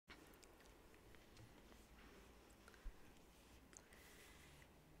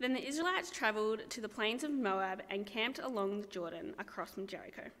Then the Israelites travelled to the plains of Moab and camped along the Jordan across from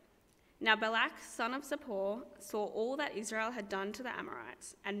Jericho. Now Balak, son of Zippor, saw all that Israel had done to the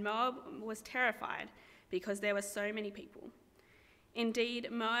Amorites, and Moab was terrified because there were so many people.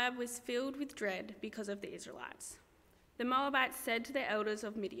 Indeed, Moab was filled with dread because of the Israelites. The Moabites said to the elders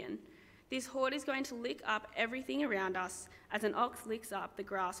of Midian, "This horde is going to lick up everything around us as an ox licks up the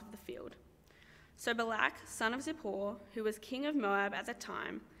grass of the field." So Balak, son of Zippor, who was king of Moab at the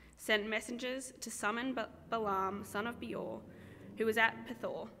time, sent messengers to summon Balaam, son of Beor, who was at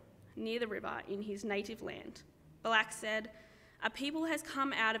Pethor, near the river in his native land. Balak said, "A people has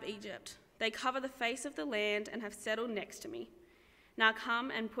come out of Egypt. They cover the face of the land and have settled next to me. Now come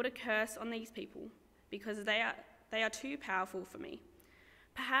and put a curse on these people, because they are too powerful for me.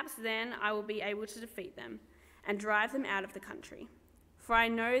 Perhaps then I will be able to defeat them and drive them out of the country. For I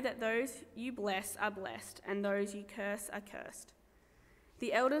know that those you bless are blessed, and those you curse are cursed."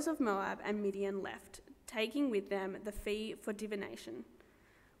 The elders of Moab and Midian left, taking with them the fee for divination.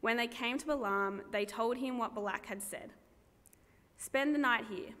 When they came to Balaam, they told him what Balak had said. "Spend the night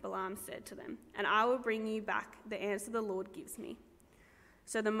here," Balaam said to them, "and I will bring you back the answer the Lord gives me."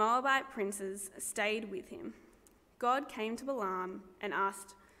 So the Moabite princes stayed with him. God came to Balaam and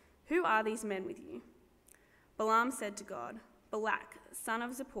asked, "Who are these men with you?" Balaam said to God, "Balak, son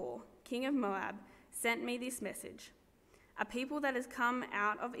of Zippor, king of Moab, sent me this message. A people that has come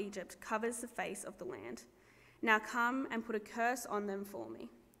out of Egypt covers the face of the land. Now come and put a curse on them for me.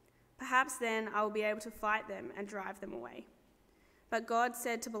 Perhaps then I will be able to fight them and drive them away." But God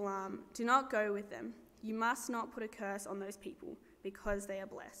said to Balaam, "Do not go with them. You must not put a curse on those people, because they are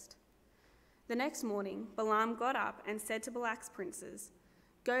blessed." The next morning, Balaam got up and said to Balak's princes,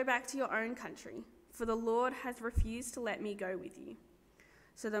 "Go back to your own country, for the Lord has refused to let me go with you."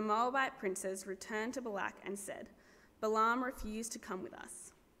 So the Moabite princes returned to Balak and said, "Balaam refused to come with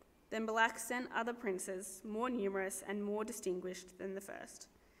us." Then Balak sent other princes, more numerous and more distinguished than the first.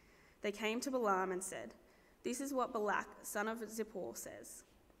 They came to Balaam and said, "This is what Balak, son of Zippor, says.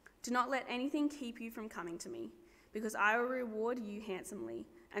 Do not let anything keep you from coming to me, because I will reward you handsomely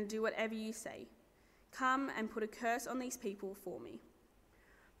and do whatever you say. Come and put a curse on these people for me."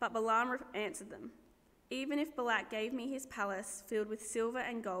 But Balaam answered them, "Even if Balak gave me his palace filled with silver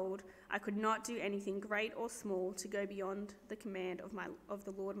and gold, I could not do anything great or small to go beyond the command of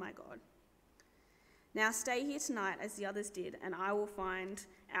the Lord my God. Now stay here tonight as the others did, and I will find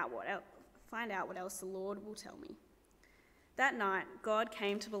out what else the Lord will tell me." That night God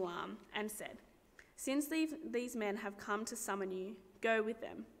came to Balaam and said, "Since these men have come to summon you, go with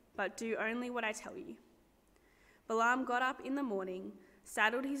them, but do only what I tell you." Balaam got up in the morning,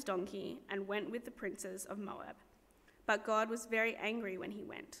 saddled his donkey, and went with the princes of Moab. But God was very angry when he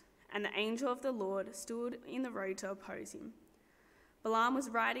went, and the angel of the Lord stood in the road to oppose him. Balaam was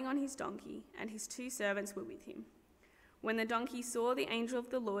riding on his donkey, and his 2 servants were with him. When the donkey saw the angel of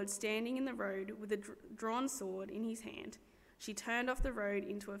the Lord standing in the road with a drawn sword in his hand, she turned off the road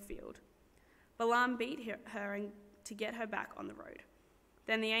into a field. Balaam beat her to get her back on the road.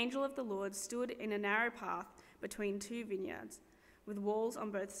 Then the angel of the Lord stood in a narrow path between 2 vineyards, with walls on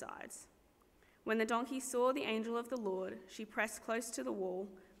both sides. When the donkey saw the angel of the Lord, she pressed close to the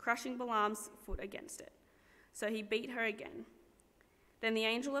wall, crushing Balaam's foot against it. So he beat her again. Then the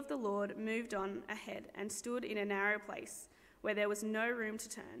angel of the Lord moved on ahead and stood in a narrow place where there was no room to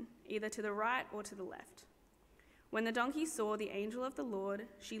turn, either to the right or to the left. When the donkey saw the angel of the Lord,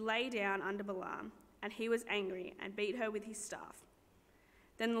 she lay down under Balaam, and he was angry and beat her with his staff.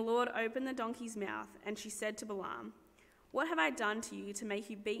 Then the Lord opened the donkey's mouth, and she said to Balaam, "What have I done to you to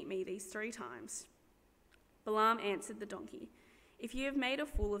make you beat me these 3 times?" Balaam answered the donkey, "If you have made a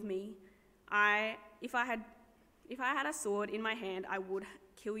fool of me, if I had a sword in my hand, I would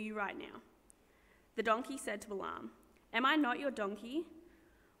kill you right now." The donkey said to Balaam, "Am I not your donkey,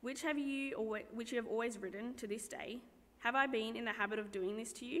 which you have always ridden to this day? Have I been in the habit of doing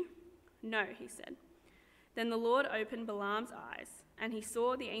this to you?" "No," he said. Then the Lord opened Balaam's eyes, and he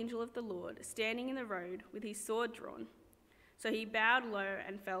saw the angel of the Lord standing in the road with his sword drawn. So he bowed low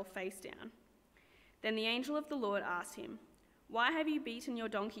and fell face down. Then the angel of the Lord asked him, "Why have you beaten your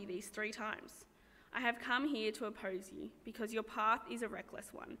donkey these 3 times? I have come here to oppose you, because your path is a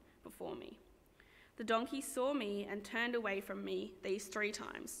reckless one before me. The donkey saw me and turned away from me these 3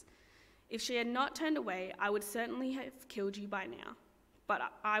 times. If she had not turned away, I would certainly have killed you by now,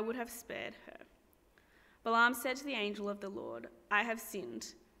 but I would have spared her." Balaam said to the angel of the Lord, "I have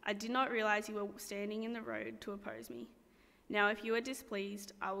sinned. I did not realize you were standing in the road to oppose me. Now if you are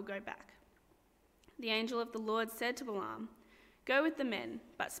displeased, I will go back." The angel of the Lord said to Balaam, "Go with the men,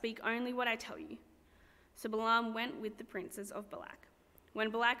 but speak only what I tell you." So Balaam went with the princes of Balak. When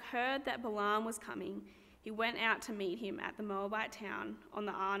Balak heard that Balaam was coming, he went out to meet him at the Moabite town on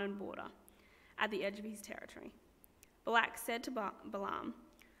the Arnon border, at the edge of his territory. Balak said to Balaam,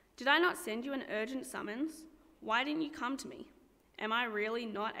 "Did I not send you an urgent summons? Why didn't you come to me? Am I really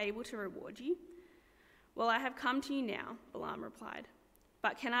not able to reward you?" "Well, I have come to you now," Balaam replied.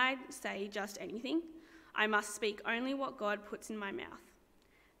 "But can I say just anything? I must speak only what God puts in my mouth."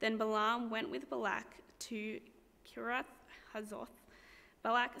 Then Balaam went with Balak to Kiriath-Huzoth.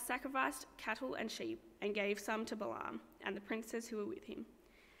 Balak sacrificed cattle and sheep and gave some to Balaam and the princes who were with him.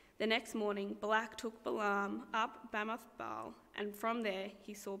 The next morning, Balak took Balaam up Bamoth Baal, and from there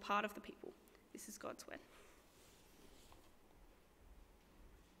he saw part of the people. This is God's word.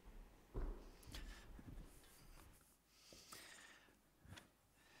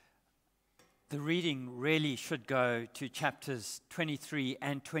 The reading really should go to chapters 23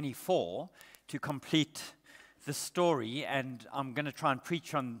 and 24 to complete the story, and I'm going to try and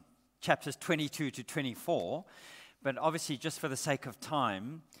preach on chapters 22 to 24, but obviously just for the sake of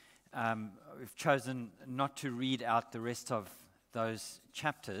time, we've chosen not to read out the rest of those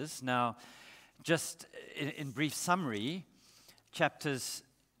chapters. Now, just in brief summary, chapters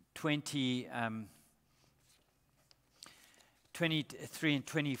 23 and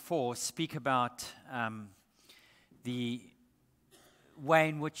 24 speak about the way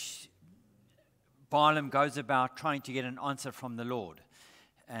in which Balaam goes about trying to get an answer from the Lord.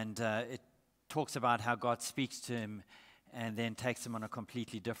 And it talks about how God speaks to him and then takes him on a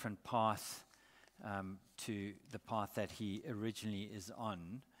completely different path to the path that he originally is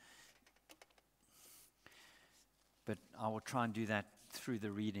on. But I will try and do that through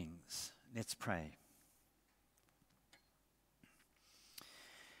the readings. Let's pray.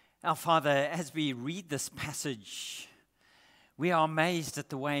 Our Father, as we read this passage, we are amazed at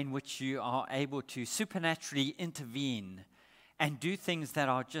the way in which you are able to supernaturally intervene and do things that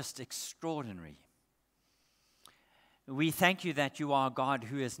are just extraordinary. We thank you that you are a God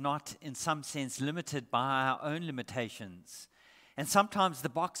who is not, in some sense, limited by our own limitations. And sometimes the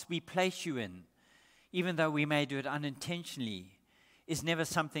box we place you in, even though we may do it unintentionally, is never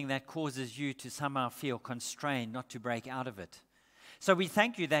something that causes you to somehow feel constrained not to break out of it. So we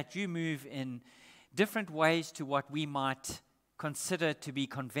thank you that you move in different ways to what we might consider to be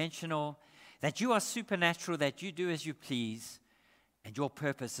conventional, that you are supernatural, that you do as you please, and your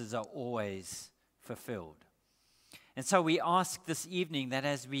purposes are always fulfilled. And so we ask this evening that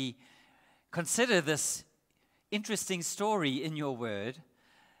as we consider this interesting story in your word,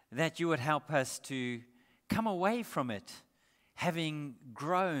 that you would help us to come away from it having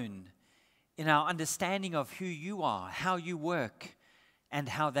grown in our understanding of who you are, how you work, and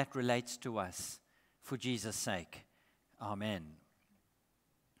how that relates to us. For Jesus' sake, amen.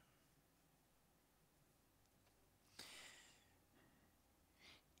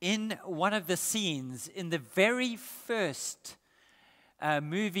 In one of the scenes in the very first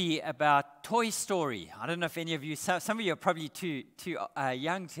movie about Toy Story, I don't know if any of you, some of you are probably too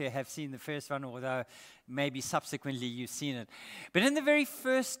young to have seen the first one, although maybe subsequently you've seen it. But in the very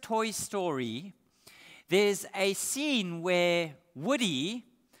first Toy Story, there's a scene where Woody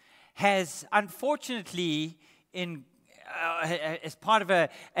has, unfortunately, as part of a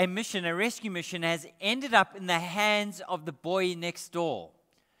mission, a rescue mission, has ended up in the hands of the boy next door.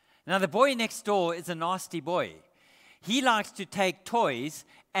 Now, the boy next door is a nasty boy. He likes to take toys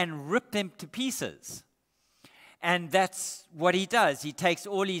and rip them to pieces. And that's what he does. He takes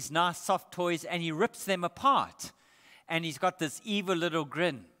all these nice soft toys and he rips them apart. And he's got this evil little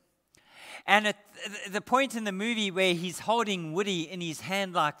grin. And at the point in the movie where he's holding Woody in his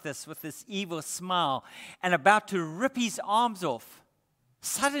hand like this with this evil smile and about to rip his arms off,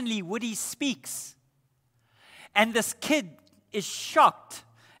 suddenly Woody speaks. And this kid is shocked.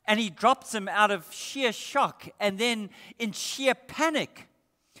 And he drops him out of sheer shock and then in sheer panic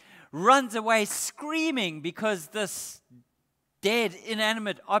runs away screaming because this dead,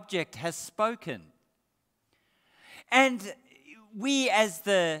 inanimate object has spoken. And we, as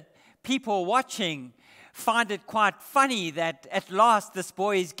the people watching, find it quite funny that at last this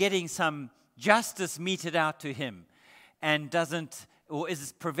boy is getting some justice meted out to him and doesn't, or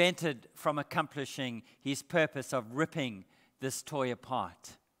is prevented from accomplishing his purpose of ripping this toy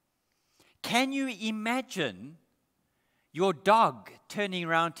apart. Can you imagine your dog turning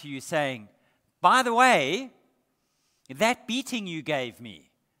around to you saying, "By the way, that beating you gave me"?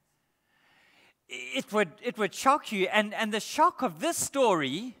 It would shock you. And the shock of this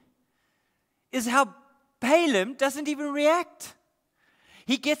story is how Balaam doesn't even react.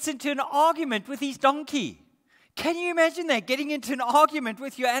 He gets into an argument with his donkey. Can you imagine that, getting into an argument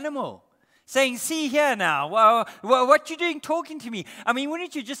with your animal? saying, see here now, well, what you doing talking to me? I mean,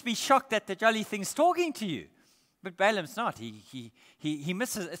 wouldn't you just be shocked that the jolly thing's talking to you? But Balaam's not. He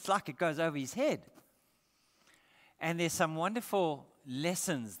misses. It's like it goes over his head. And there's some wonderful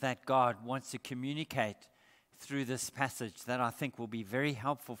lessons that God wants to communicate through this passage that I think will be very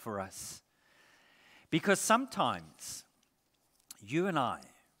helpful for us. Because sometimes you and I,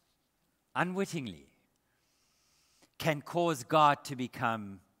 unwittingly, can cause God to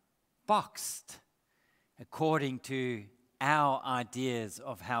become boxed according to our ideas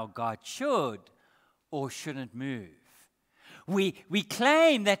of how God should or shouldn't move. We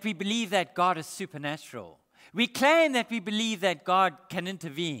claim that we believe that God is supernatural. We claim that we believe that God can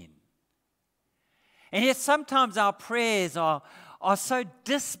intervene. And yet sometimes our prayers are so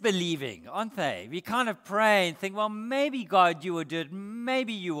disbelieving, aren't they? We kind of pray and think, well, maybe God, you will do it,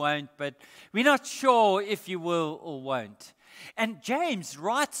 maybe you won't, but we're not sure if you will or won't. And James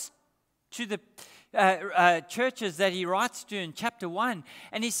writes to the churches that he writes to in chapter 1,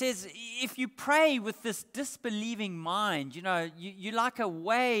 and he says, if you pray with this disbelieving mind, you're like a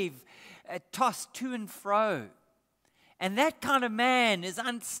wave tossed to and fro. And that kind of man is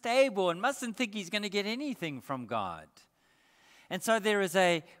unstable and mustn't think he's going to get anything from God. And so there is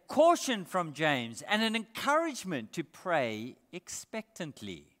a caution from James and an encouragement to pray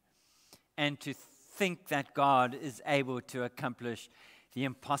expectantly and to think that God is able to accomplish the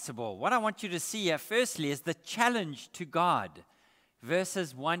impossible. What I want you to see here, firstly, is the challenge to God.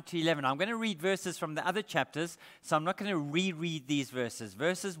 Verses 1 to 11. I'm going to read verses from the other chapters, so I'm not going to reread these verses.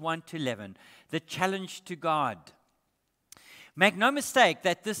 Verses 1 to 11. The challenge to God. Make no mistake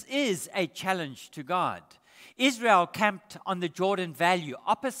that this is a challenge to God. Israel camped on the Jordan Valley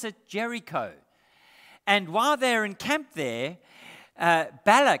opposite Jericho. And while they're encamped there,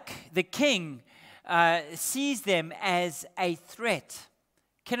 Balak, the king, sees them as a threat,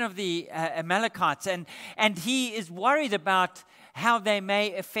 king of the Amalekites, and he is worried about how they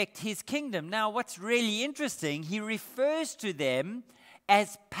may affect his kingdom. Now, what's really interesting, he refers to them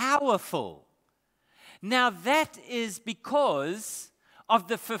as powerful. Now, that is because of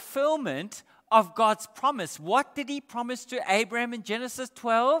the fulfillment of God's promise. What did he promise to Abraham in Genesis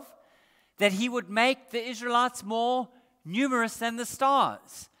 12? That he would make the Israelites more numerous than the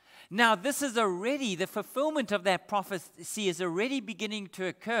stars. Now, this is already, the fulfillment of that prophecy is already beginning to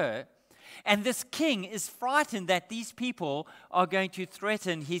occur. And this king is frightened that these people are going to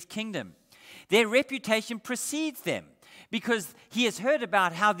threaten his kingdom. Their reputation precedes them because he has heard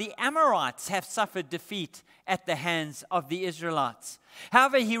about how the Amorites have suffered defeat at the hands of the Israelites.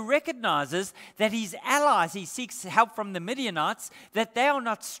 However, he recognizes that his allies, he seeks help from the Midianites, that they are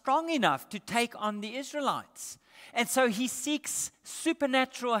not strong enough to take on the Israelites. And so he seeks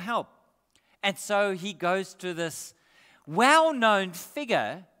supernatural help. And so he goes to this well-known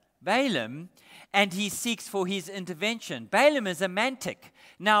figure, Balaam, and he seeks for his intervention. Balaam is a mantic.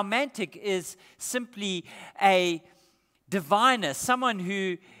 Now, mantic is simply a diviner, someone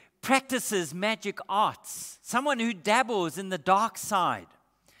who practices magic arts, someone who dabbles in the dark side.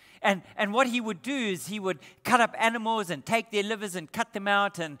 And what he would do is he would cut up animals and take their livers and cut them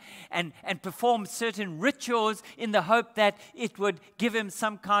out and perform certain rituals in the hope that it would give him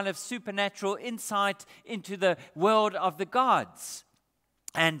some kind of supernatural insight into the world of the gods.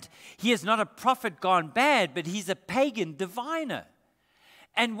 And he is not a prophet gone bad, but he's a pagan diviner.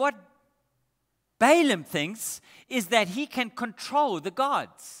 And what Balaam thinks is that he can control the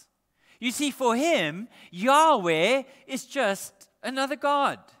gods. You see, for him, Yahweh is just another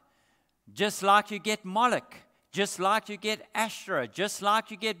god. Just like you get Moloch, just like you get Asherah, just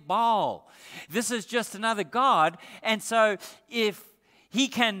like you get Baal. This is just another god. And so if he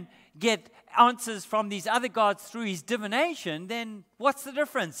can get answers from these other gods through his divination, then what's the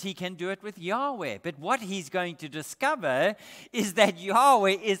difference? He can do it with Yahweh. But what he's going to discover is that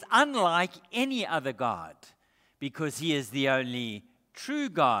Yahweh is unlike any other god because he is the only true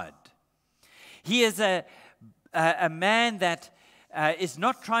God. He is a man that is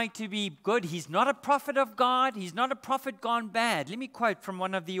not trying to be good. He's not a prophet of God. He's not a prophet gone bad. Let me quote from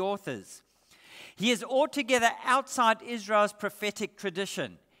one of the authors. He is altogether outside Israel's prophetic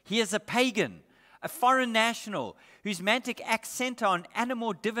tradition. He is a pagan, a foreign national, whose mantic acts center on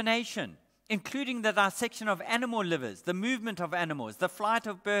animal divination, including the dissection of animal livers, the movement of animals, the flight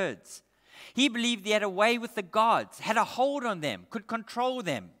of birds. He believed he had a way with the gods, had a hold on them, could control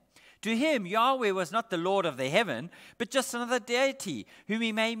them. To him, Yahweh was not the Lord of the heaven, but just another deity whom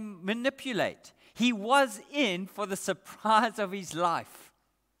he may manipulate. He was in for the surprise of his life.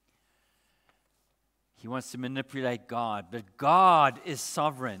 He wants to manipulate God, but God is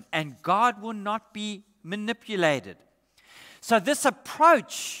sovereign, and God will not be manipulated. So this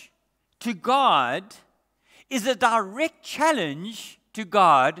approach to God is a direct challenge to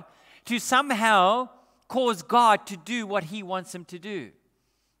God to somehow cause God to do what he wants him to do.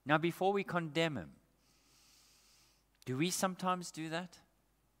 Now, before we condemn him, do we sometimes do that?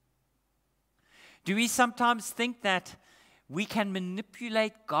 Do we sometimes think that we can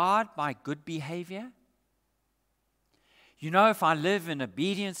manipulate God by good behavior? You know, if I live in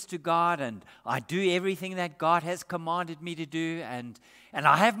obedience to God and I do everything that God has commanded me to do, and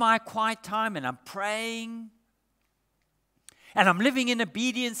I have my quiet time and I'm praying and I'm living in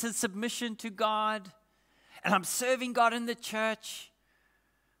obedience and submission to God and I'm serving God in the church,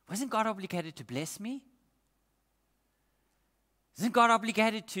 wasn't God obligated to bless me? Isn't God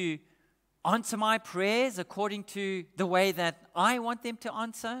obligated to answer my prayers according to the way that I want them to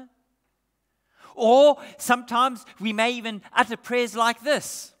answer? Or sometimes we may even utter prayers like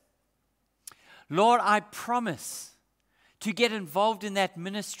this: Lord, I promise to get involved in that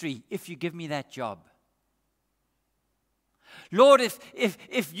ministry if you give me that job. Lord,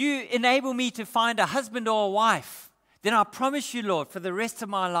 if you enable me to find a husband or a wife, then I promise you, Lord, for the rest of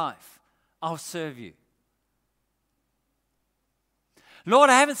my life, I'll serve you. Lord,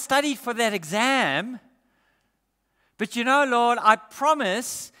 I haven't studied for that exam, but you know, Lord, I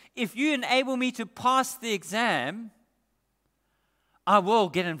promise if you enable me to pass the exam, I will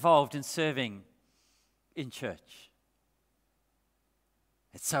get involved in serving in church.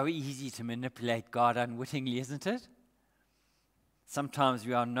 It's so easy to manipulate God unwittingly, isn't it? Sometimes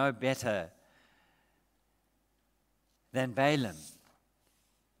we are no better than Balaam,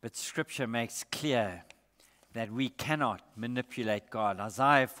 but Scripture makes clear that we cannot manipulate God.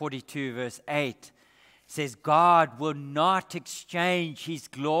 Isaiah 42 verse 8 says, God will not exchange his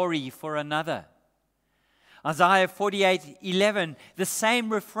glory for another. Isaiah 48:11, the same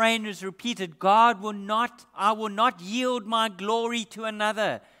refrain is repeated. I will not yield my glory to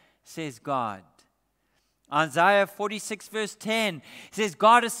another, says God. Isaiah 46 verse 10 says,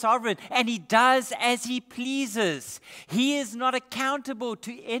 God is sovereign and he does as he pleases. He is not accountable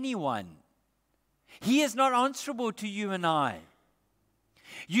to anyone. He is not answerable to you and I.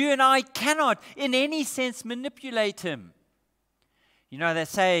 You and I cannot in any sense manipulate him. You know, they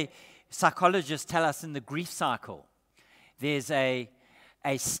say, psychologists tell us in the grief cycle, there's a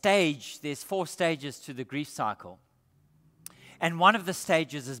stage, there's 4 stages to the grief cycle. And one of the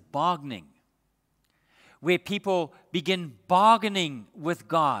stages is bargaining, where people begin bargaining with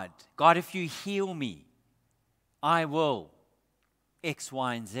God. God, if you heal me, I will X,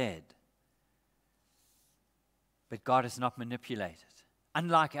 Y, and Z. But God is not manipulated,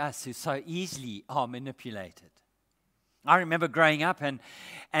 unlike us who so easily are manipulated. I remember growing up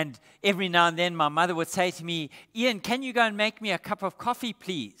and every now and then my mother would say to me, Ian, can you go and make me a cup of coffee,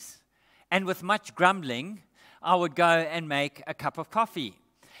 please? And with much grumbling, I would go and make a cup of coffee.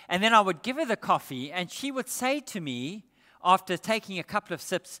 And then I would give her the coffee and she would say to me, after taking a couple of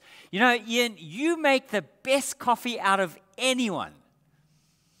sips, you know, Ian, you make the best coffee out of anyone.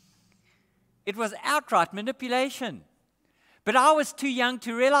 It was outright manipulation. But I was too young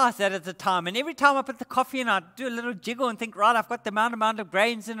to realize that at the time. And every time I put the coffee in, I'd do a little jiggle and think, right, I've got the amount of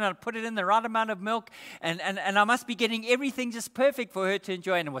grains in it, I'd put it in the right amount of milk, and I must be getting everything just perfect for her to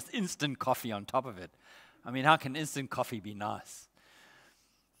enjoy. And it was instant coffee on top of it. I mean, how can instant coffee be nice?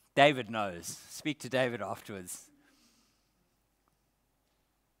 David knows. Speak to David afterwards.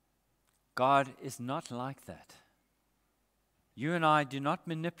 God is not like that. You and I do not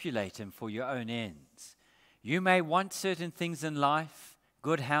manipulate him for your own ends. You may want certain things in life,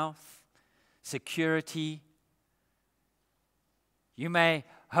 good health, security. You may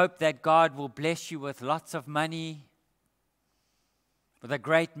hope that God will bless you with lots of money, with a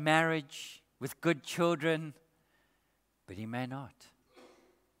great marriage, with good children, but he may not.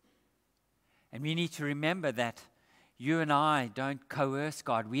 And we need to remember that you and I don't coerce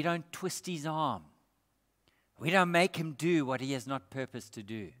God. We don't twist his arm. We don't make him do what he has not purposed to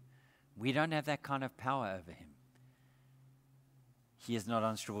do. We don't have that kind of power over him. He is not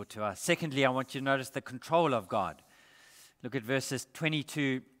answerable to us. Secondly, I want you to notice the control of God. Look at verses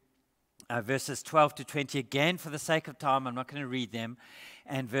 12 to 20 again for the sake of time. I'm not going to read them.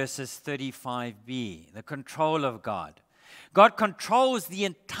 And verses 35b, the control of God. God controls the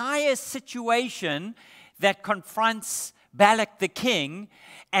entire situation that confronts Balak the king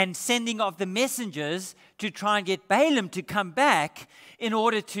and sending of the messengers to try and get Balaam to come back in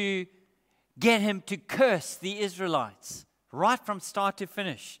order to get him to curse the Israelites right from start to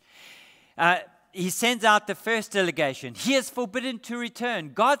finish. he sends out the first delegation. He is forbidden to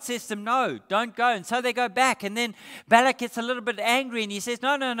return. God says to him, no, don't go. And so they go back. And then Balak gets a little bit angry and he says,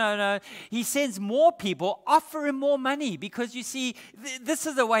 no. He sends more people, offer him more money, because you see, this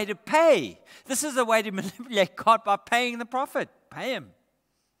is a way to pay. This is a way to manipulate God by paying the prophet. Pay him.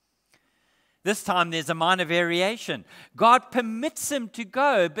 This time there's a minor variation. God permits him to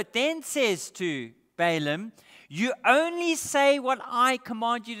go, but then says to Balaam, you only say what I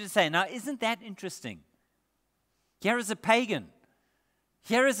command you to say. Now, isn't that interesting? Here is a pagan.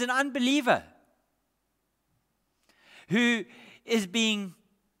 Here is an unbeliever who is being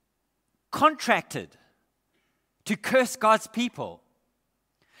contracted to curse God's people.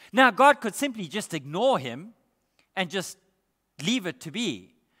 Now, God could simply just ignore him and just leave it to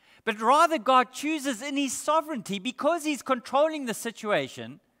be. But rather, God chooses in his sovereignty, because he's controlling the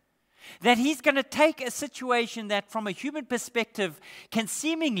situation, that he's going to take a situation that from a human perspective can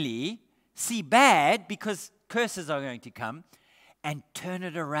seemingly see bad, because curses are going to come, and turn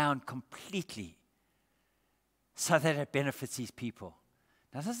it around completely so that it benefits his people.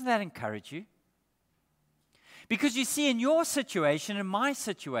 Now, doesn't that encourage you? Because you see, in your situation, in my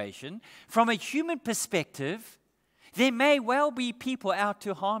situation, from a human perspective, there may well be people out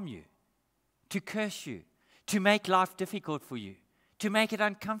to harm you, to curse you, to make life difficult for you, to make it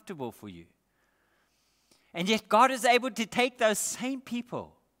uncomfortable for you. And yet God is able to take those same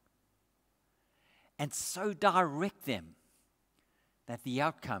people and so direct them that the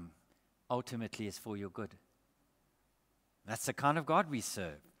outcome ultimately is for your good. That's the kind of God we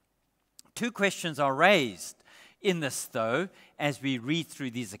serve. Two questions are raised in this, though, as we read through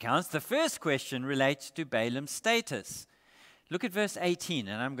these accounts. The first question relates to Balaam's status. Look at verse 18,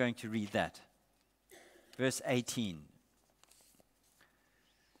 and I'm going to read that. Verse 18.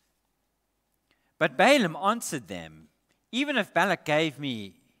 But Balaam answered them, even if Balak gave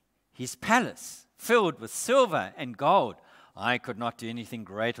me his palace filled with silver and gold, I could not do anything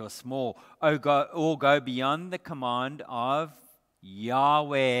great or small, or go beyond the command of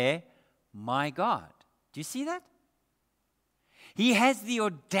Yahweh, my God. Do you see that? He has the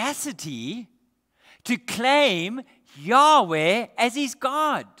audacity to claim Yahweh as his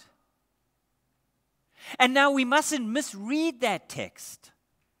God. And now we mustn't misread that text.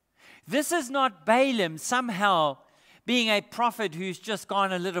 This is not Balaam somehow being a prophet who's just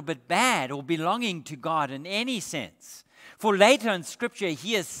gone a little bit bad or belonging to God in any sense. For later in Scripture,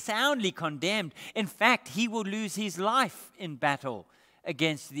 he is soundly condemned. In fact, he will lose his life in battle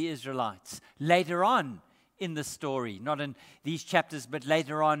against the Israelites later on in the story. Not in these chapters, but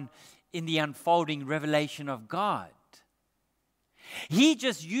later on in the unfolding revelation of God. He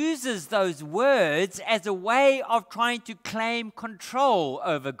just uses those words as a way of trying to claim control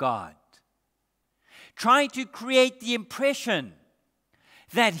over God, trying to create the impression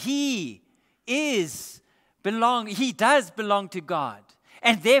that he does belong to God,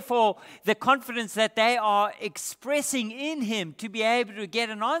 and therefore the confidence that they are expressing in him to be able to get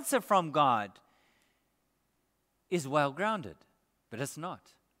an answer from God is well grounded, but it's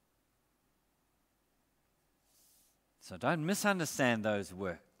not. So don't misunderstand those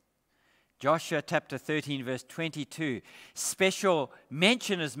words. Joshua chapter 13 verse 22, special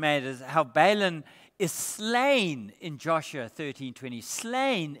mention is made as how Balaam is slain in Joshua 13:20,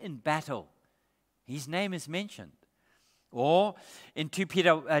 slain in battle. His name is mentioned. Or in 2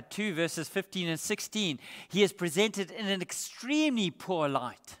 Peter 2 verses 15 and 16, he is presented in an extremely poor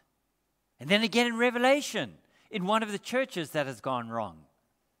light. And then again in Revelation, in one of the churches that has gone wrong.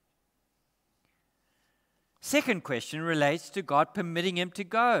 Second question relates to God permitting him to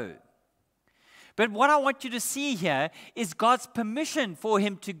go. But what I want you to see here is God's permission for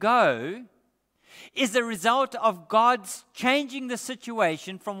him to go is the result of God's changing the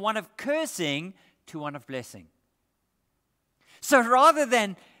situation from one of cursing to one of blessing. So rather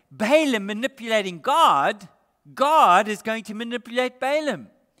than Balaam manipulating God, God is going to manipulate Balaam.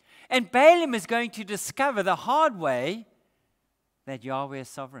 And Balaam is going to discover the hard way that Yahweh is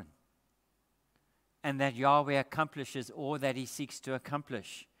sovereign, and that Yahweh accomplishes all that he seeks to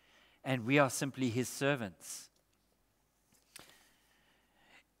accomplish, and we are simply his servants.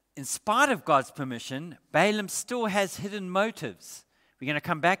 In spite of God's permission, Balaam still has hidden motives. We're going to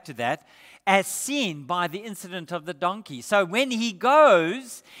come back to that, as seen by the incident of the donkey. So when he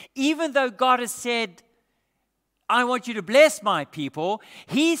goes, even though God has said, I want you to bless my people,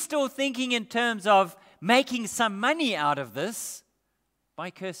 he's still thinking in terms of making some money out of this by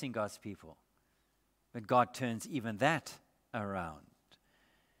cursing God's people. But God turns even that around.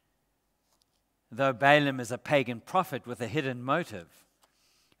 Though Balaam is a pagan prophet with a hidden motive,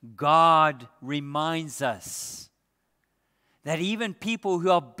 God reminds us that even people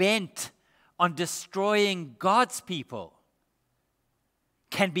who are bent on destroying God's people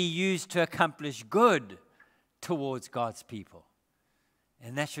can be used to accomplish good towards God's people.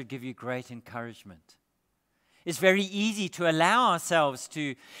 And that should give you great encouragement. It's very easy to allow ourselves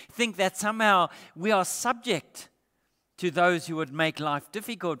to think that somehow we are subject to those who would make life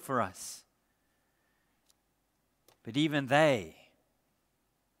difficult for us. But even they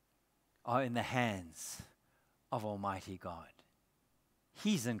are in the hands of Almighty God.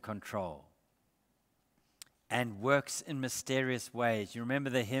 He's in control and works in mysterious ways. You remember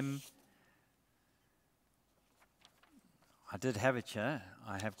the hymn? I did have it here.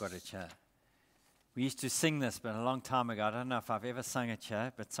 I have got it here. We used to sing this, but a long time ago. I don't know if I've ever sung it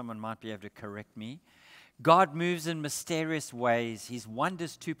here, but someone might be able to correct me. God moves in mysterious ways, his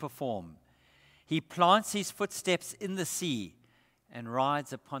wonders to perform. He plants his footsteps in the sea and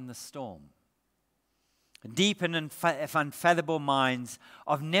rides upon the storm. Deep and unfathomable minds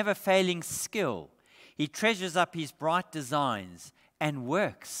of never-failing skill, he treasures up his bright designs and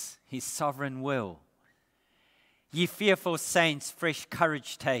works his sovereign will. Ye fearful saints, fresh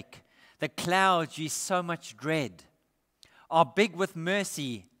courage take. The clouds ye so much dread are big with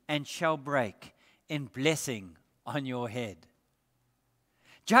mercy and shall break in blessing on your head.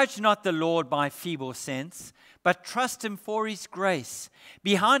 Judge not the Lord by feeble sense, but trust him for his grace.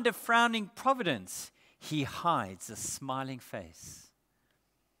 Behind a frowning providence, he hides a smiling face.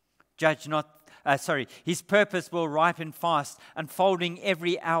 His purpose will ripen fast, unfolding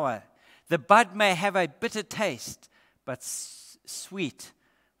every hour. The bud may have a bitter taste, but sweet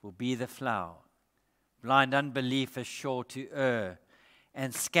will be the flower. Blind unbelief is sure to err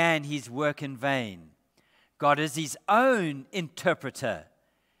and scan his work in vain. God is his own interpreter,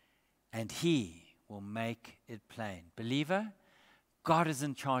 and he will make it plain. Believer, God is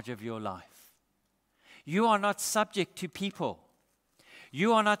in charge of your life. You are not subject to people.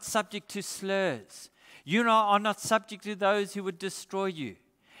 You are not subject to slurs. You are not subject to those who would destroy you.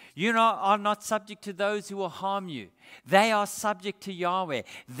 You are not subject to those who will harm you. They are subject to Yahweh.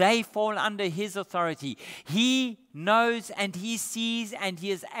 They fall under his authority. He knows and he sees and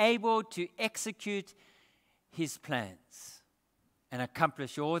he is able to execute his plans and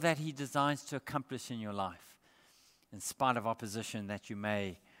accomplish all that he designs to accomplish in your life, in spite of opposition that you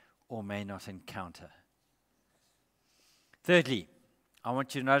may or may not encounter. Thirdly, I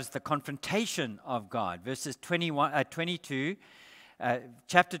want you to notice the confrontation of God. Verses 22.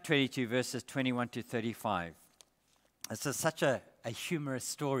 Chapter 22, verses 21 to 35. This is such a humorous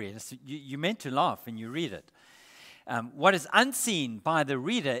story. You're meant to laugh when you read it. What is unseen by the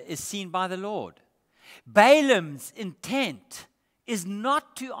reader is seen by the Lord. Balaam's intent is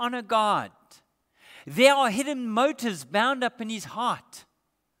not to honor God. There are hidden motives bound up in his heart.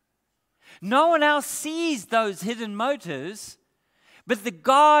 No one else sees those hidden motives, but the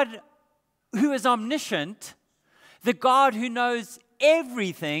God who is omniscient, the God who knows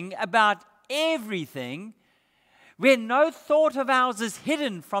everything about everything, where no thought of ours is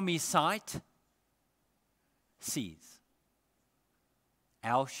hidden from his sight, sees.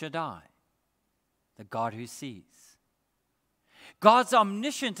 El Shaddai, the God who sees. God's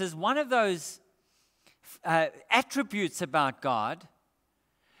omniscience is one of those attributes about God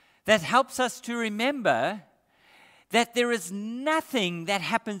that helps us to remember that there is nothing that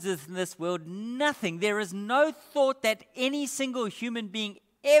happens in this world, nothing. There is no thought that any single human being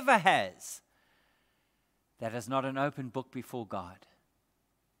ever has that is not an open book before God.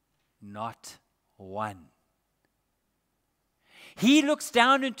 Not one. He looks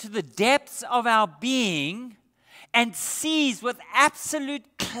down into the depths of our being and sees with absolute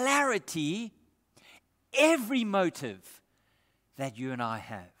clarity every motive that you and I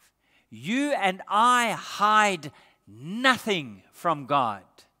have. You and I hide nothing from God.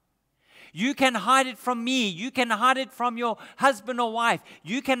 You can hide it from me. You can hide it from your husband or wife.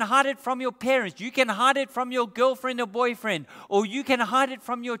 You can hide it from your parents. You can hide it from your girlfriend or boyfriend. Or you can hide it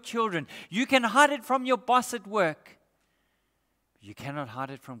from your children. You can hide it from your boss at work. You cannot hide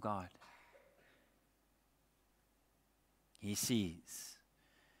it from God. He sees.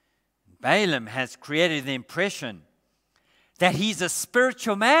 Balaam has created the impression that he's a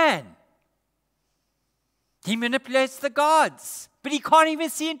spiritual man. He manipulates the gods, but he can't even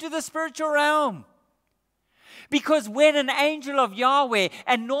see into the spiritual realm. Because when an angel of Yahweh,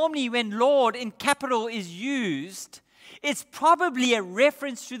 and normally when Lord in capital is used, it's probably a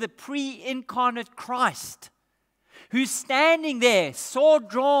reference to the pre-incarnate Christ, who's standing there, sword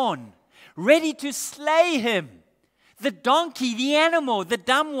drawn, ready to slay him. The donkey, the animal, the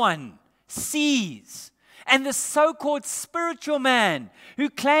dumb one, sees. And the so-called spiritual man who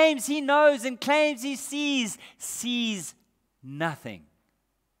claims he knows and claims he sees nothing.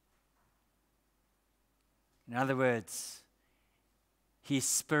 In other words, his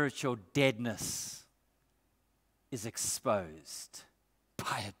spiritual deadness is exposed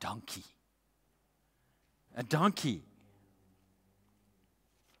by a donkey. A donkey.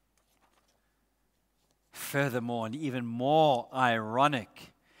 Furthermore, and even more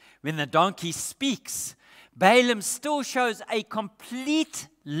ironic, when the donkey speaks, Balaam still shows a complete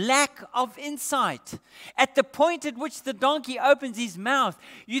lack of insight. At the point at which the donkey opens his mouth,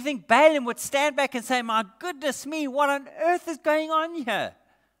 you think Balaam would stand back and say, "My goodness me, what on earth is going on here?"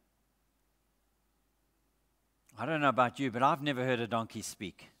 I don't know about you, but I've never heard a donkey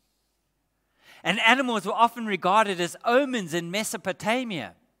speak. And animals were often regarded as omens in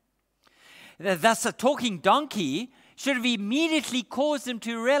Mesopotamia. Thus, a talking donkey should have immediately caused him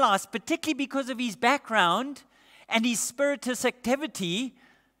to realize, particularly because of his background and his spiritus activity,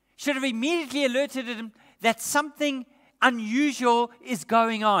 should have immediately alerted him that something unusual is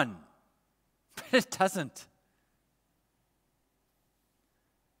going on. But it doesn't.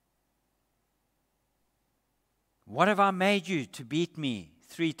 What have I made you to beat me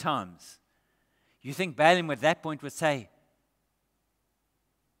 3 times? You think Balaam at that point would say,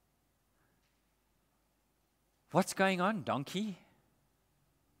 "What's going on, donkey?"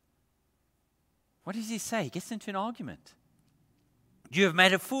 What does he say? He gets into an argument. "You have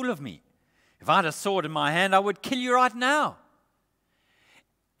made a fool of me. If I had a sword in my hand, I would kill you right now."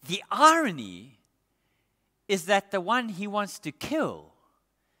 The irony is that the one he wants to kill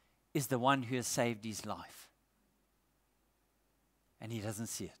is the one who has saved his life. And he doesn't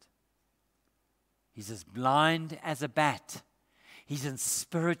see it. He's as blind as a bat. He's in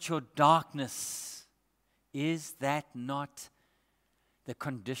spiritual darkness. Is that not the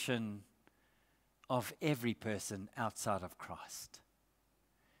condition of every person outside of Christ?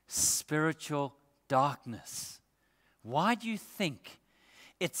 Spiritual darkness. Why do you think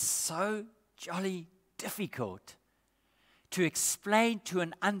it's so jolly difficult to explain to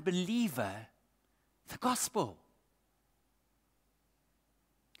an unbeliever the gospel?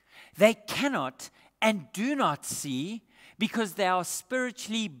 They cannot and do not see because they are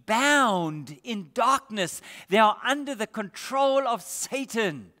spiritually bound in darkness. They are under the control of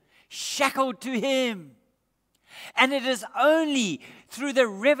Satan, shackled to him. And it is only through the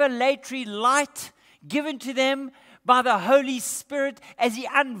revelatory light given to them by the Holy Spirit as He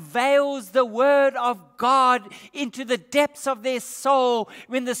unveils the Word of God into the depths of their soul,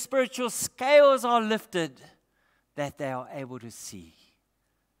 when the spiritual scales are lifted, that they are able to see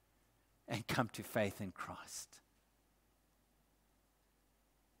and come to faith in Christ.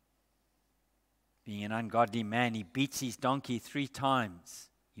 Being an ungodly man, he beats his donkey 3 times.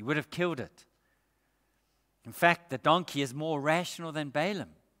 He would have killed it. In fact, the donkey is more rational than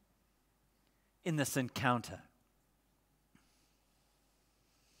Balaam in this encounter.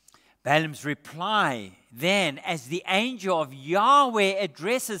 Balaam's reply then, as the angel of Yahweh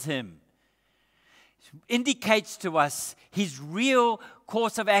addresses him, indicates to us his real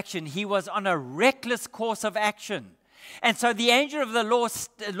course of action. He was on a reckless course of action. And so the angel of the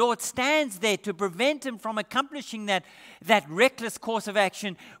Lord stands there to prevent him from accomplishing that reckless course of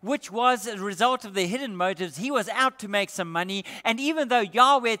action, which was a result of the hidden motives. He was out to make some money. And even though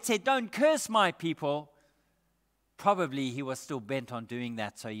Yahweh had said, "Don't curse my people," probably he was still bent on doing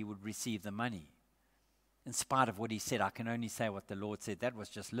that so he would receive the money. In spite of what he said, "I can only say what the Lord said." That was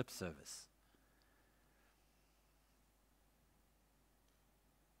just lip service.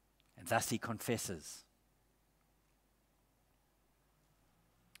 And thus he confesses.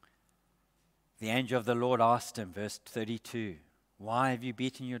 The angel of the Lord asked him, verse 32, "Why have you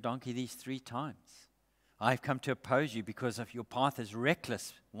beaten your donkey these 3 times? I have come to oppose you because of your path is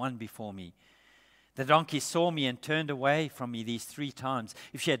reckless, one before me. The donkey saw me and turned away from me these 3 times.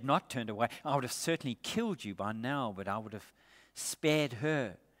 If she had not turned away, I would have certainly killed you by now, but I would have spared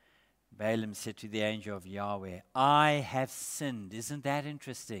her." Balaam said to the angel of Yahweh, "I have sinned." Isn't that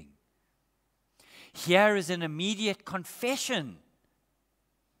interesting? Here is an immediate confession.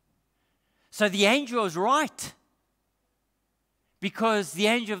 So the angel is right. Because the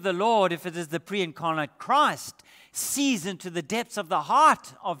angel of the Lord, if it is the pre-incarnate Christ, sees into the depths of the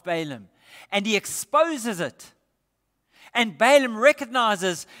heart of Balaam, and he exposes it. And Balaam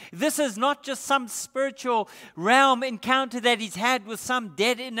recognizes this is not just some spiritual realm encounter that he's had with some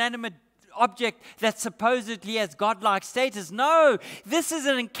dead, inanimate object that supposedly has godlike status. No, this is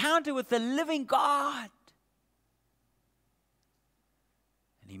an encounter with the living God.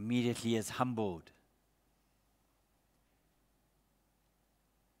 And immediately is humbled.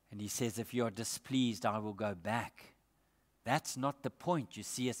 And he says, "If you are displeased, I will go back." That's not the point. You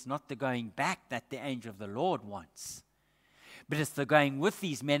see, it's not the going back that the angel of the Lord wants. But it's the going with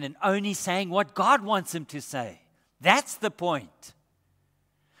these men and only saying what God wants him to say. That's the point.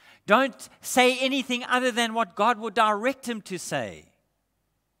 Don't say anything other than what God will direct him to say.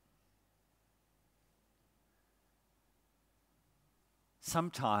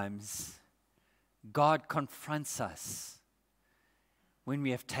 Sometimes God confronts us when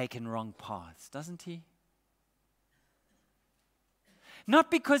we have taken wrong paths, doesn't he?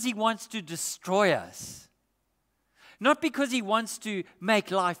 Not because he wants to destroy us, not because he wants to make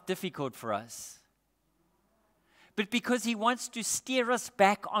life difficult for us, but because he wants to steer us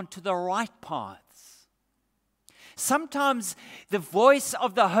back onto the right paths. Sometimes the voice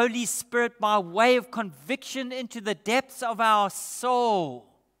of the Holy Spirit, by way of conviction into the depths of our soul,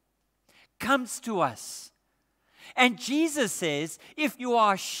 comes to us. And Jesus says, if you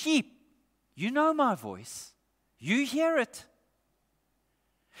are sheep, you know my voice. You hear it.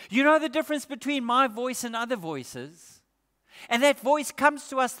 You know the difference between my voice and other voices. And that voice comes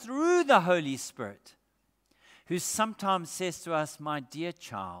to us through the Holy Spirit, who sometimes says to us, my dear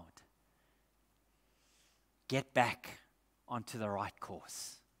child, get back onto the right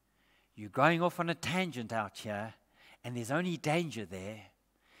course. You're going off on a tangent out here, and there's only danger there.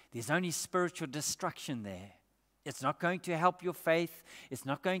 There's only spiritual destruction there. It's not going to help your faith. It's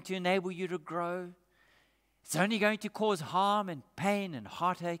not going to enable you to grow. It's only going to cause harm and pain and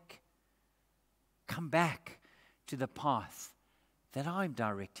heartache. Come back to the path that I'm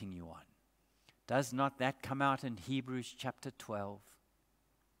directing you on. Does not that come out in Hebrews chapter 12?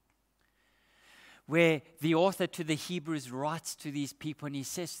 Where the author to the Hebrews writes to these people and he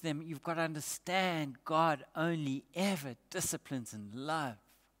says to them, you've got to understand, God only ever disciplines in love.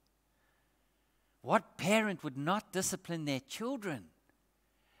 What parent would not discipline their children?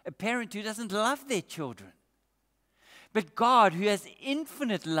 A parent who doesn't love their children. But God, who has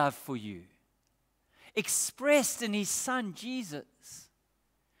infinite love for you, expressed in his Son Jesus,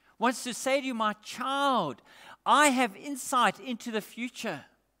 wants to say to you, my child, I have insight into the future.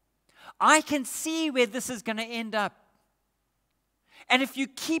 I can see where this is going to end up. And if you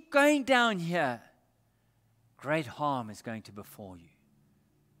keep going down here, great harm is going to befall you.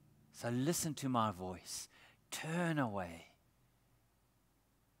 So listen to my voice. Turn away.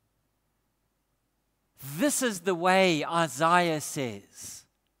 This is the way Isaiah says,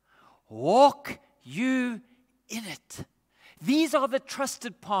 walk you in it. These are the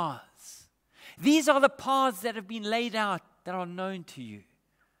trusted paths. These are the paths that have been laid out that are known to you.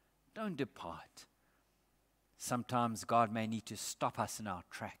 Don't depart. Sometimes God may need to stop us in our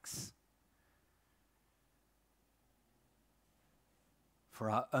tracks for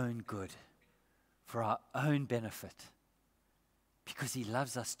our own good, for our own benefit, because he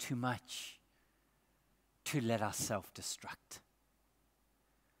loves us too much to let us self-destruct.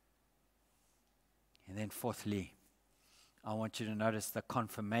 And then fourthly, I want you to notice the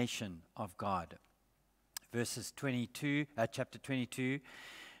confirmation of God. Chapter 22,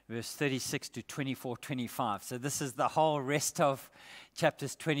 verse 36 to 24, 25. So this is the whole rest of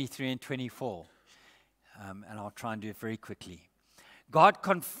chapters 23 and 24. And I'll try and do it very quickly. God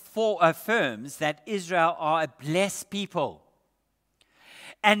affirms that Israel are a blessed people,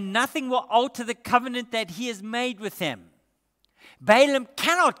 and nothing will alter the covenant that he has made with them. Balaam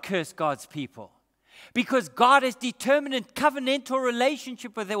cannot curse God's people, because God has determined a covenantal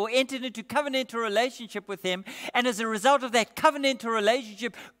relationship with them, or entered into covenantal relationship with them, and as a result of that covenantal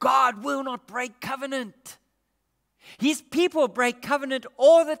relationship, God will not break covenant. His people break covenant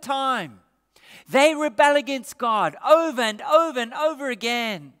all the time. They rebel against God over and over and over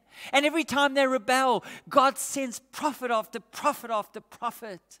again. And every time they rebel, God sends prophet after prophet after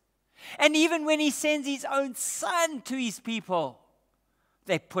prophet. And even when he sends his own son to his people,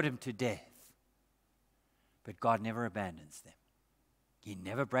 they put him to death. But God never abandons them. He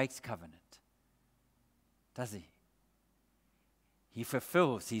never breaks covenant, does he? He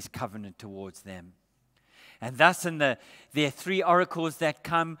fulfills his covenant towards them. And thus in their three oracles that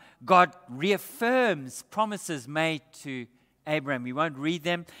come, God reaffirms promises made to Abraham. We won't read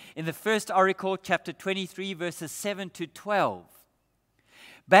them. In the first oracle, chapter 23, verses 7 to 12,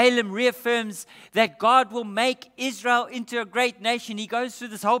 Balaam reaffirms that God will make Israel into a great nation. He goes through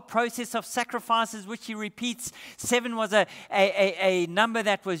this whole process of sacrifices, which he repeats. 7 was a number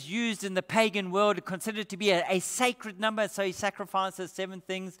that was used in the pagan world, considered to be a sacred number. So he sacrifices 7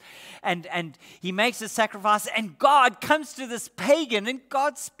 things, and he makes a sacrifice, and God comes to this pagan, and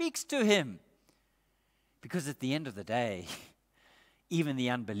God speaks to him. Because at the end of the day, even the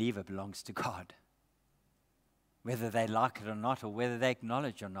unbeliever belongs to God. Whether they like it or not, or whether they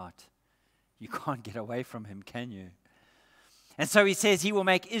acknowledge or not. You can't get away from him, can you? And so he says he will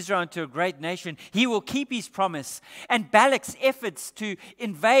make Israel into a great nation. He will keep his promise. And Balak's efforts to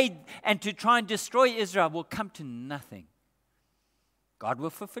invade and to try and destroy Israel will come to nothing. God will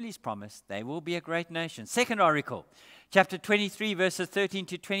fulfill his promise. They will be a great nation. Second oracle, chapter 23, verses 13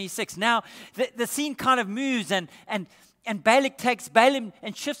 to 26. Now, the scene kind of moves and Balak takes Balaam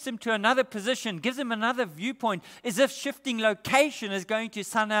and shifts him to another position, gives him another viewpoint, as if shifting location is going to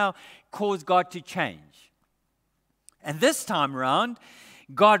somehow cause God to change. And this time around,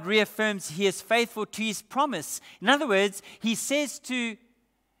 God reaffirms he is faithful to his promise. In other words, he says to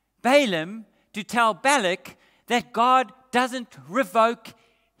Balaam to tell Balak that God doesn't revoke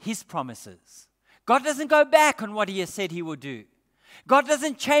his promises. God doesn't go back on what he has said he will do. God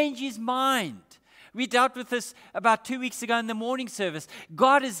doesn't change his mind. We dealt with this about 2 weeks ago in the morning service.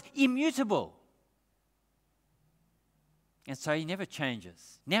 God is immutable. And so he never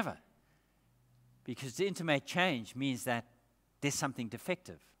changes. Never. Because to intimate change means that there's something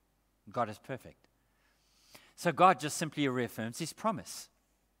defective. God is perfect. So God just simply reaffirms his promise.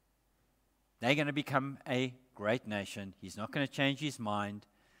 They're going to become a great nation. He's not going to change his mind.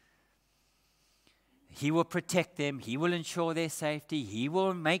 He will protect them. He will ensure their safety. He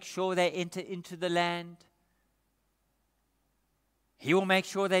will make sure they enter into the land. He will make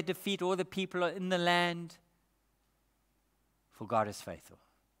sure they defeat all the people in the land. For God is faithful.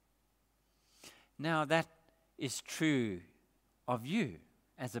 Now that is true of you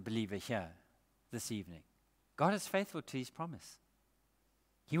as a believer here this evening. God is faithful to his promise.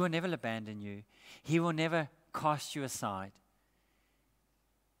 He will never abandon you. He will never cast you aside.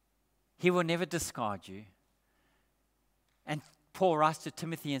 He will never discard you. And Paul writes to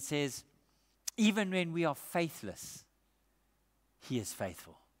Timothy and says, even when we are faithless, he is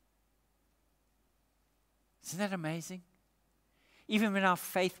faithful. Isn't that amazing? Even when our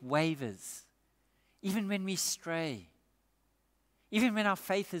faith wavers, even when we stray, even when our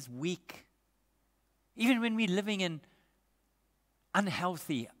faith is weak, even when we're living in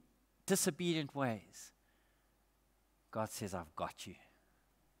unhealthy, disobedient ways, God says, I've got you.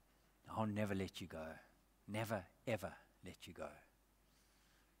 I'll never let you go. Never, ever let you go.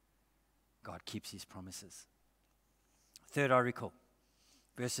 God keeps his promises. Third oracle,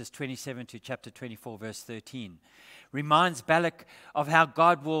 verses 27 to chapter 24, verse 13, reminds Balak of how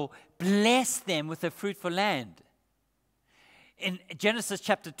God will bless them with a fruitful land. In Genesis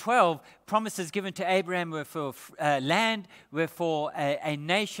chapter 12, promises given to Abraham were for land, were for a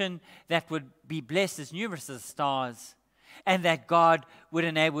nation that would be blessed as numerous as stars, and that God would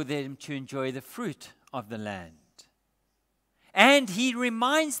enable them to enjoy the fruit of the land. And he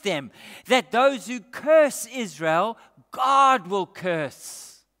reminds them that those who curse Israel, God will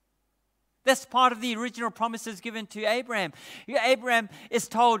curse. That's part of the original promises given to Abraham. Abraham is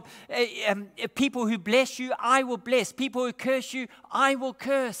told, people who bless you, I will bless. People who curse you, I will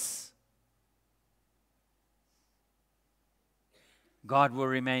curse. God will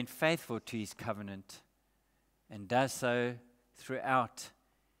remain faithful to his covenant and does so throughout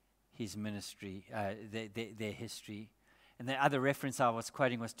his ministry, their history. And the other reference I was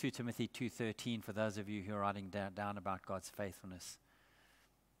quoting was 2 Timothy 2:13 for those of you who are writing down about God's faithfulness.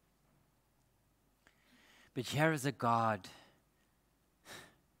 But here is a God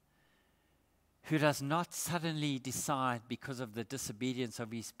who does not suddenly decide because of the disobedience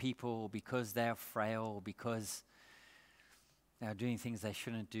of his people, or because they are frail, or because they are doing things they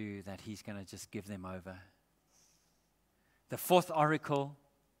shouldn't do, that he's going to just give them over. The fourth oracle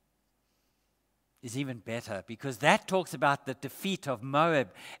is even better, because that talks about the defeat of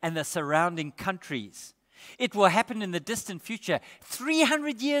Moab and the surrounding countries. It will happen in the distant future,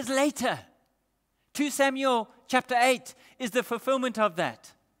 300 years later. 2 Samuel chapter 8 is the fulfillment of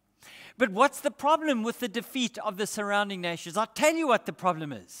that. But what's the problem with the defeat of the surrounding nations? I'll tell you what the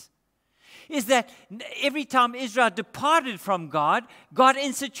problem is that every time Israel departed from God, God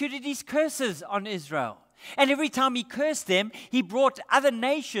instituted his curses on Israel. And every time he cursed them, he brought other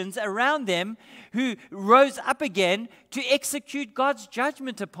nations around them who rose up again to execute God's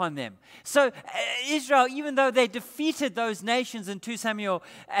judgment upon them. So Israel, even though they defeated those nations in 2 Samuel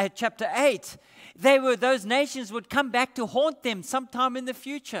chapter 8, those nations would come back to haunt them sometime in the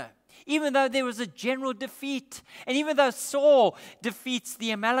future. Even though there was a general defeat, and even though Saul defeats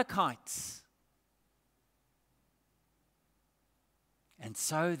the Amalekites. And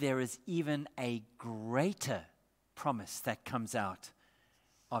so there is even a greater promise that comes out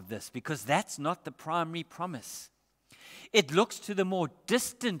of this, because that's not the primary promise. It looks to the more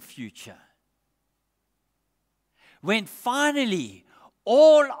distant future, when finally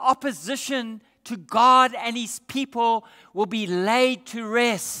all opposition to God and his people will be laid to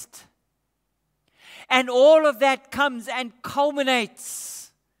rest. And all of that comes and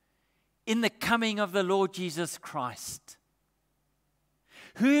culminates in the coming of the Lord Jesus Christ,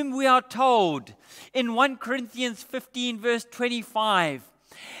 whom we are told in 1 Corinthians 15 verse 25,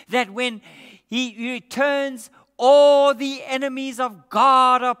 that when he returns, all the enemies of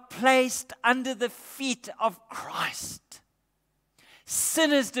God are placed under the feet of Christ.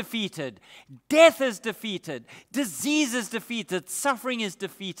 Sin is defeated, death is defeated, disease is defeated, suffering is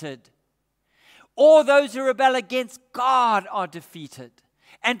defeated. All those who rebel against God are defeated.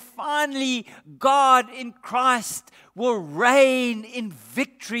 And finally, God in Christ will reign in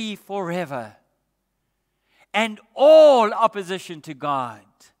victory forever. And all opposition to God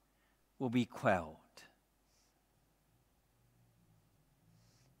will be quelled.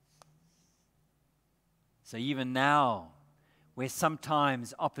 So even now, where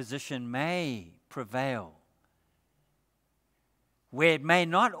sometimes opposition may prevail, where it may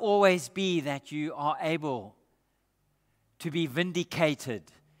not always be that you are able to be vindicated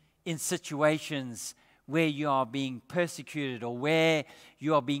in situations where you are being persecuted, or where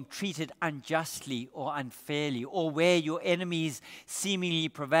you are being treated unjustly or unfairly, or where your enemies seemingly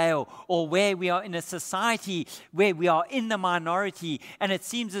prevail, or where we are in a society where we are in the minority, and it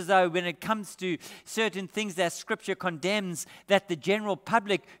seems as though when it comes to certain things that Scripture condemns, that the general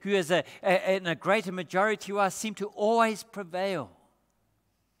public, who is in a greater majority to us, seem to always prevail.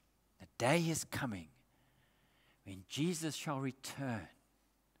 The day is coming when Jesus shall return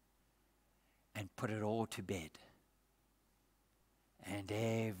and put it all to bed, and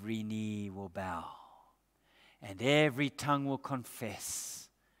every knee will bow, and every tongue will confess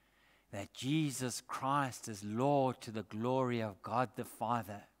that Jesus Christ is Lord, to the glory of God the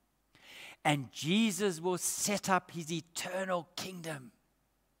Father. And Jesus will set up his eternal kingdom.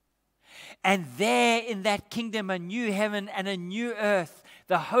 And there in that kingdom, a new heaven and a new earth,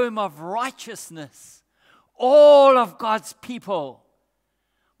 the home of righteousness, all of God's people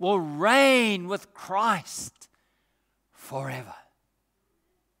will reign with Christ forever.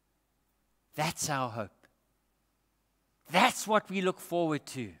 That's our hope. That's what we look forward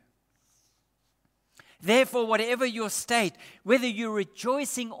to. Therefore, whatever your state, whether you're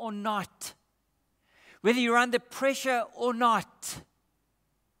rejoicing or not, whether you're under pressure or not,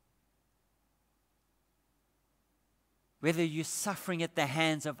 whether you're suffering at the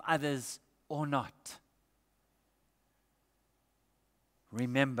hands of others or not,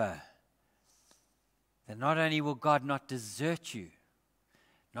 remember that not only will God not desert you,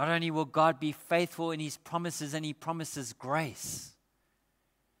 not only will God be faithful in his promises, and he promises grace,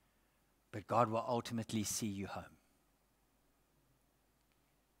 but God will ultimately see you home.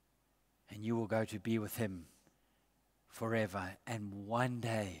 And you will go to be with him forever. And one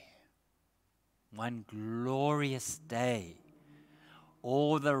day, one glorious day,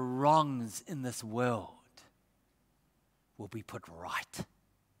 all the wrongs in this world will be put right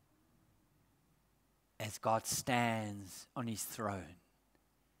as God stands on his throne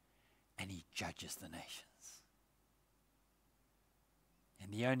and he judges the nations.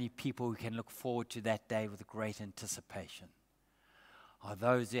 And the only people who can look forward to that day with great anticipation are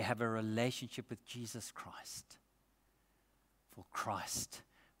those who have a relationship with Jesus Christ, for Christ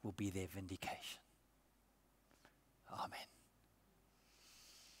will be their vindication. Amen.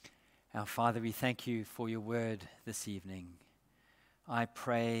 Our Father, we thank you for your word this evening. I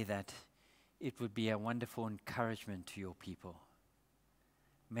pray that it would be a wonderful encouragement to your people.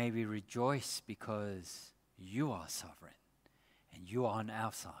 May we rejoice because you are sovereign and you are on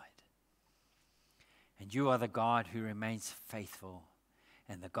our side. And you are the God who remains faithful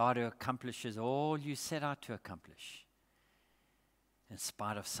and the God who accomplishes all you set out to accomplish, in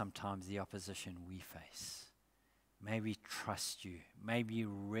spite of sometimes the opposition we face. May we trust you. May we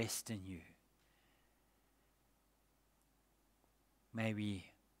rest in you. May we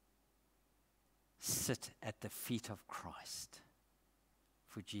sit at the feet of Christ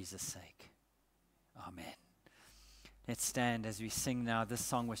for Jesus' sake. Amen. Let's stand as we sing now. This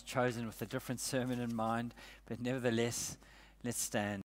song was chosen with a different sermon in mind, but nevertheless, let's stand.